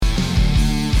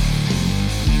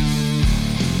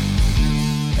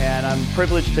I'm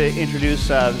privileged to introduce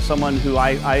someone who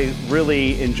I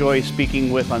really enjoy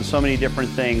speaking with on so many different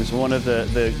things. One of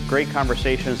the great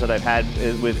conversations that I've had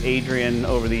with Adrian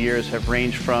over the years have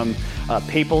ranged from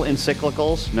papal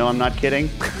encyclicals, no, I'm not kidding,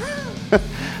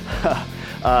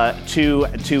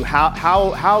 to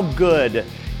how good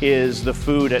is the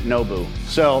food at Nobu.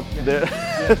 So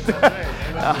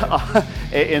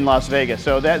in Las Vegas.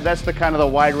 So that's the kind of the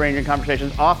wide range of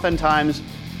conversations, oftentimes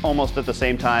almost at the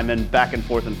same time and back and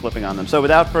forth and flipping on them. So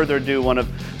without further ado, one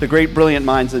of the great brilliant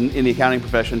minds in the accounting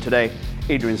profession today,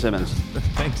 Adrian Simmons.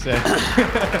 Thanks, Ed.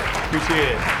 Appreciate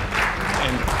it.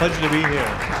 And pleasure to be here.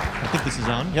 I think this is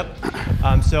on. Yep.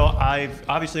 So I've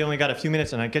obviously only got a few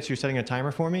minutes, and I guess you're setting a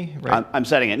timer for me, right? I'm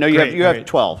setting it. No, you have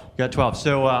 12. You got 12.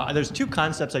 So there's two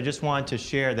concepts I just wanted to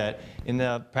share that in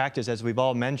the practice, as we've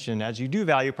all mentioned, as you do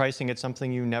value pricing, it's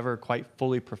something you never quite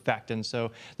fully perfect. And so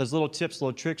there's little tips,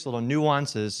 little tricks, little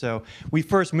nuances. So we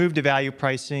first moved to value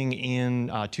pricing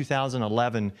in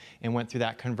 2011 and went through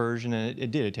that conversion, and it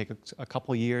did. It took a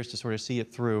couple years to sort of see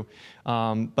it through.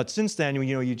 But since then,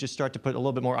 you just start to put a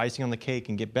little bit more icing on the cake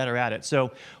and get better at it.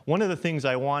 So one of the things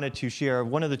I wanted to share,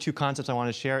 one of the two concepts I want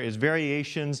to share is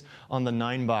variations on the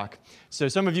 9-Bach. So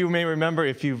some of you may remember,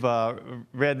 if you've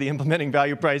read the Implementing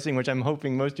Value Pricing, which I'm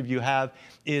hoping most of you have,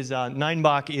 is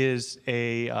 9-Bach is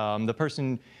the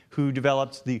person who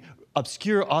developed the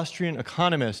obscure Austrian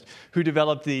economist who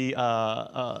developed the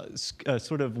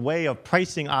sort of way of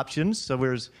pricing options. So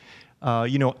there's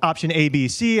option A, B,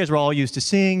 C, as we're all used to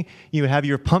seeing. You have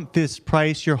your pump fist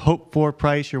price, your hope for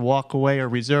price, your walk away or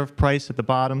reserve price at the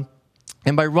bottom.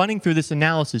 And by running through this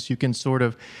analysis, you can sort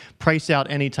of price out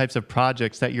any types of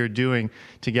projects that you're doing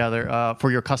together for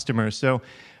your customers. So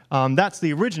that's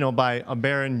the original by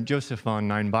Baron Joseph von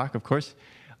 9-Bach, of course.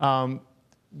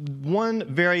 One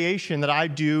variation that I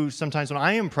do sometimes when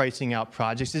I am pricing out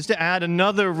projects is to add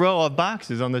another row of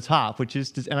boxes on the top,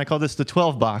 and I call this the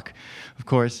 12-Bach, of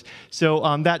course.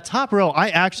 So that top row, I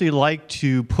actually like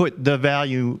to put the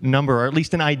value number, or at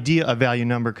least an idea of value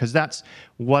number, because that's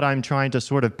what I'm trying to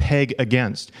sort of peg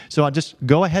against. So I'll just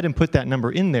go ahead and put that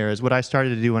number in there is what I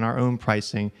started to do in our own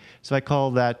pricing. So I call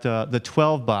that the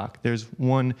 12-Bach. There's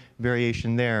one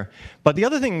variation there. But the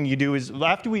other thing you do is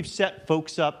after we've set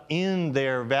folks up in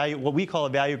their value, what we call a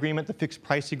value agreement, the fixed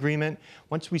price agreement,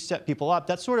 once we set people up,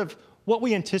 that's sort of what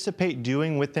we anticipate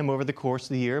doing with them over the course of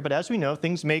the year. But as we know,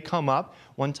 things may come up,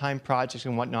 one-time projects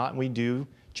and whatnot, and we do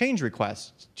change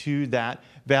requests to that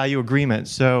value agreement.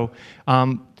 So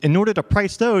in order to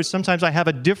price those, sometimes I have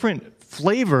a different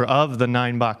flavor of the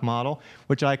 9-Bach model,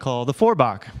 which I call the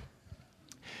 4-Bach.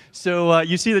 So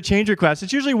you see the change request.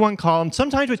 It's usually one column.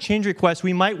 Sometimes with change requests,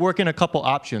 we might work in a couple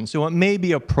options. So it may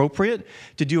be appropriate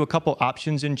to do a couple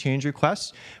options in change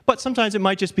requests. But sometimes it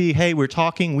might just be, hey, we're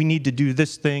talking, we need to do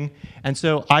this thing. And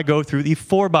so I go through the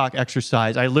 4-Bach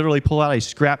exercise. I literally pull out a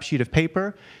scrap sheet of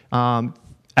paper.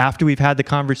 After we've had the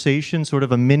conversation, sort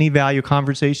of a mini value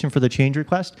conversation for the change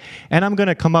request, and I'm going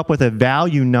to come up with a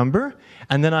value number,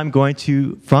 and then I'm going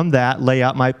to, from that, lay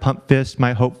out my pump fist,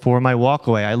 my hope for, my walk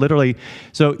away.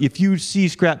 So if you see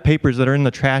scrap papers that are in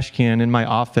the trash can in my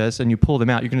office and you pull them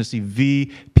out, you're going to see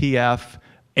V, PF,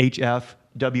 HF,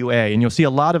 WA, and you'll see a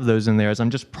lot of those in there as I'm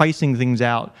just pricing things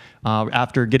out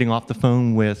after getting off the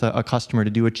phone with a customer to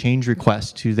do a change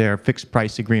request to their fixed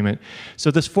price agreement. So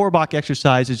this 4-Bach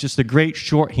exercise is just a great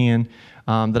shorthand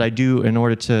that I do in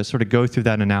order to sort of go through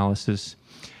that analysis.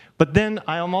 But then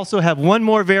I also have one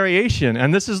more variation,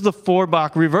 and this is the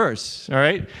 4-Bach reverse, all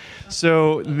right?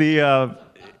 So the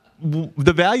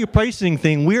value pricing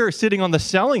thing, we're sitting on the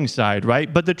selling side,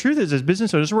 right? But the truth is, as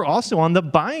business owners, we're also on the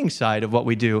buying side of what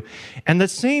we do. And the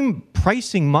same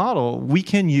pricing model we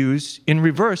can use in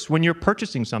reverse when you're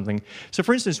purchasing something. So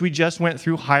for instance, we just went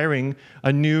through hiring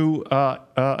a new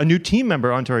team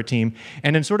member onto our team,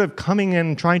 and then sort of coming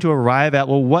in trying to arrive at,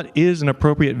 well, what is an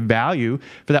appropriate value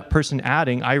for that person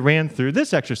adding? I ran through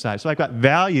this exercise. So I've got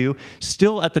value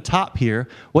still at the top here.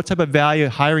 What type of value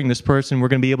hiring this person we're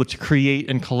going to be able to create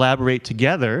and collaborate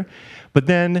together. But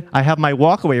then I have my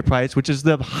walkaway price, which is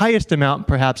the highest amount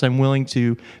perhaps I'm willing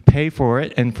to pay for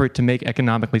it and for it to make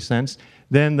economically sense.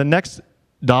 Then the next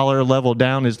dollar level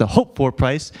down is the hope for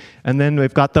price, and then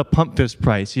we've got the pump fist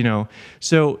price,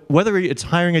 So whether it's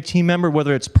hiring a team member,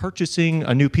 whether it's purchasing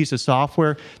a new piece of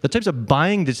software, the types of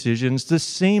buying decisions, the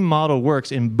same model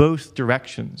works in both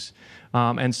directions.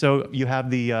 And so you have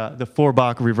the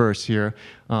 4-Bach reverse here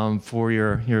for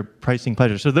your pricing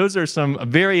pleasure. So those are some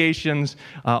variations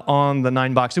on the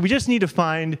 9-Bach. So we just need to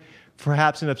find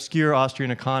perhaps an obscure Austrian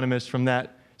economist from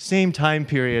that same time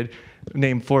period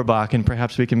named 4-Bach, and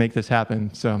perhaps we can make this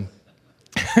happen. So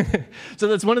So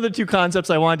that's one of the two concepts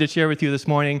I wanted to share with you this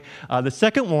morning. The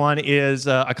second one is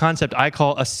a concept I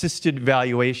call assisted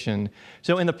valuation.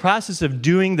 So in the process of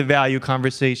doing the value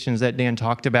conversations that Dan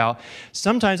talked about,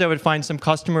 sometimes I would find some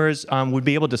customers would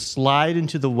be able to slide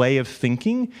into the way of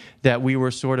thinking that we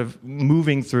were sort of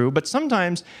moving through, but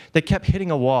sometimes they kept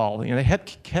hitting a wall. They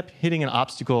kept hitting an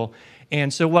obstacle.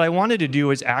 And so what I wanted to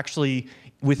do is actually,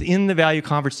 within the value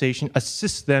conversation,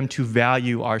 assist them to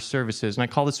value our services. And I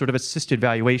call this sort of assisted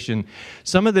valuation.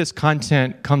 Some of this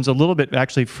content comes a little bit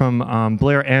actually from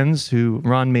Blair Enns, who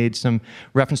Ron made some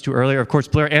reference to earlier. Of course,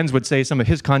 Blair Enns would say some of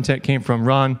his content came from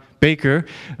Ron Baker,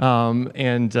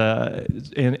 and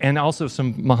also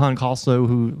some Mahan Kalso,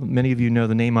 who many of you know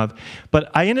the name of.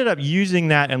 But I ended up using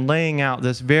that and laying out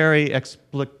this very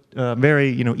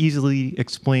easily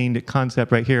explained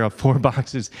concept right here of 4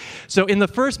 boxes. So in the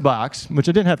first box, which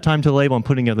I didn't have time to label and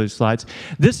putting together those slides,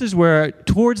 this is where,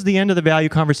 towards the end of the value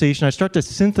conversation, I start to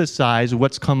synthesize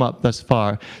what's come up thus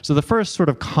far. So the first sort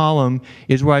of column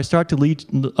is where I start to list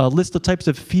the types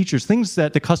of features, things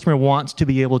that the customer wants to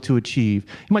be able to achieve.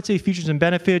 You might say features and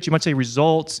benefits, you might say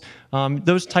results,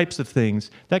 those types of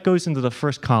things. That goes into the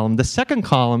first column. The second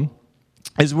column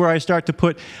is where I start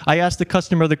to I ask the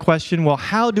customer the question, well,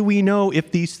 how do we know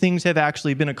if these things have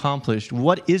actually been accomplished?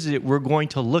 What is it we're going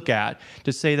to look at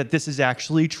to say that this is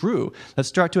actually true? Let's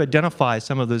start to identify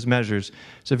some of those measures.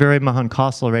 So very Mahan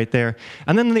Kalso right there.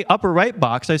 And then in the upper right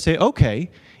box, I say, okay,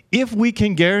 if we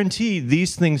can guarantee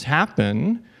these things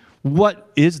happen,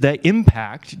 what is the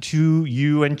impact to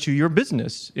you and to your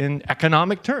business in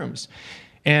economic terms?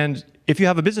 And if you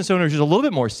have a business owner who's a little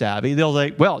bit more savvy, they'll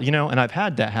say, well, and I've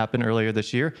had that happen earlier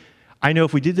this year. I know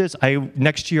if we did this,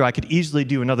 next year I could easily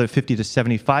do another $50,000 to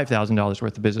 $75,000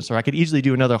 worth of business, or I could easily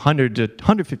do another $100,000 to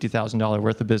 $150,000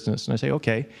 worth of business. And I say,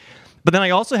 okay. But then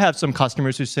I also have some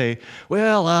customers who say,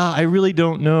 well, I really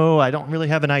don't know. I don't really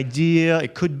have an idea.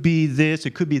 It could be this,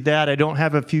 it could be that. I don't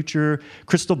have a future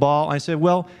crystal ball. And I say,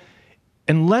 well,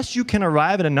 unless you can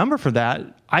arrive at a number for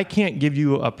that, I can't give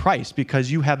you a price because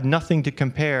you have nothing to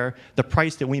compare the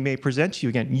price that we may present to you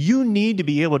again. You need to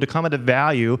be able to come at a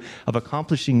value of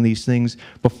accomplishing these things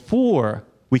before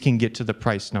we can get to the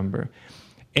price number.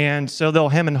 And so they'll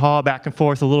hem and haw back and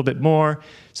forth a little bit more.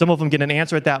 Some of them get an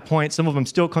answer at that point. Some of them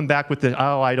still come back with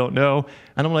I don't know.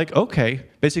 And I'm like, okay,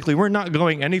 basically we're not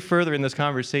going any further in this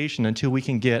conversation until we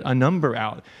can get a number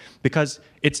out, because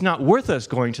it's not worth us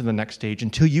going to the next stage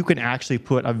until you can actually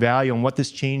put a value on what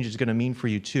this change is going to mean for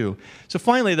you too. So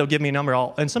finally they'll give me a number,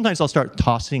 and sometimes I'll start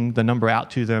tossing the number out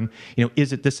to them.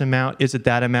 Is it this amount? Is it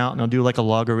that amount? And I'll do like a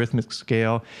logarithmic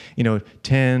scale,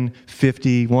 10,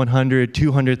 50, 100,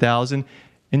 200,000.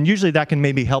 And usually that can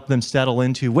maybe help them settle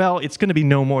into, well, it's going to be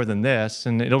no more than this,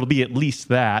 and it'll be at least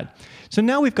that. So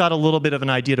now we've got a little bit of an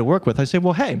idea to work with. I say,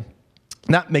 well, hey,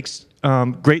 that makes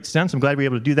great sense. I'm glad we were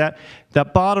able to do that.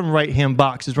 That bottom right-hand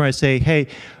box is where I say, hey,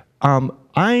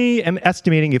 I am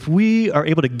estimating if we are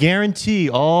able to guarantee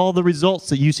all the results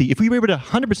that you see, if we were able to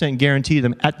 100% guarantee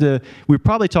them we're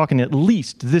probably talking at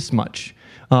least this much.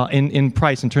 In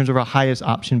price in terms of our highest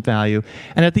option value.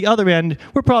 And at the other end,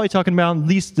 we're probably talking about at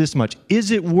least this much. Is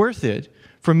it worth it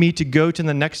for me to go to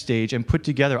the next stage and put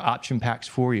together option packs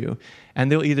for you?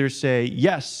 And they'll either say,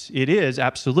 yes, it is,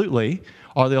 absolutely,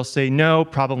 or they'll say, no,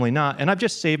 probably not. And I've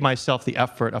just saved myself the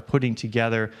effort of putting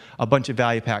together a bunch of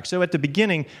value packs. So at the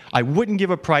beginning, I wouldn't give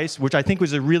a price, which I think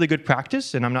was a really good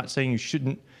practice, and I'm not saying you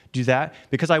shouldn't do that,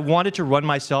 because I wanted to run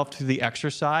myself through the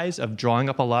exercise of drawing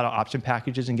up a lot of option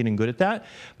packages and getting good at that.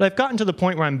 But I've gotten to the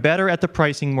point where I'm better at the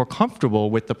pricing, more comfortable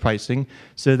with the pricing,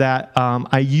 so that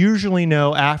I usually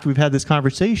know after we've had this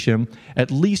conversation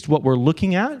at least what we're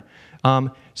looking at.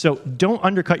 So don't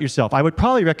undercut yourself. I would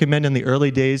probably recommend in the early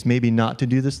days maybe not to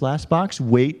do this last box.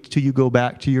 Wait till you go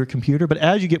back to your computer. But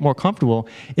as you get more comfortable,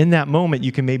 in that moment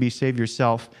you can maybe save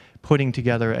yourself putting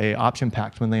together a option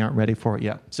pack when they aren't ready for it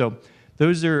yet. So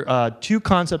those are two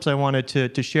concepts I wanted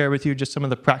to share with you, just some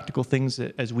of the practical things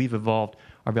that, as we've evolved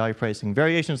our value pricing.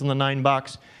 Variations on the 9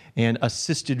 box and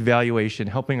assisted valuation,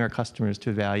 helping our customers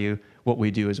to value what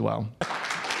we do as well.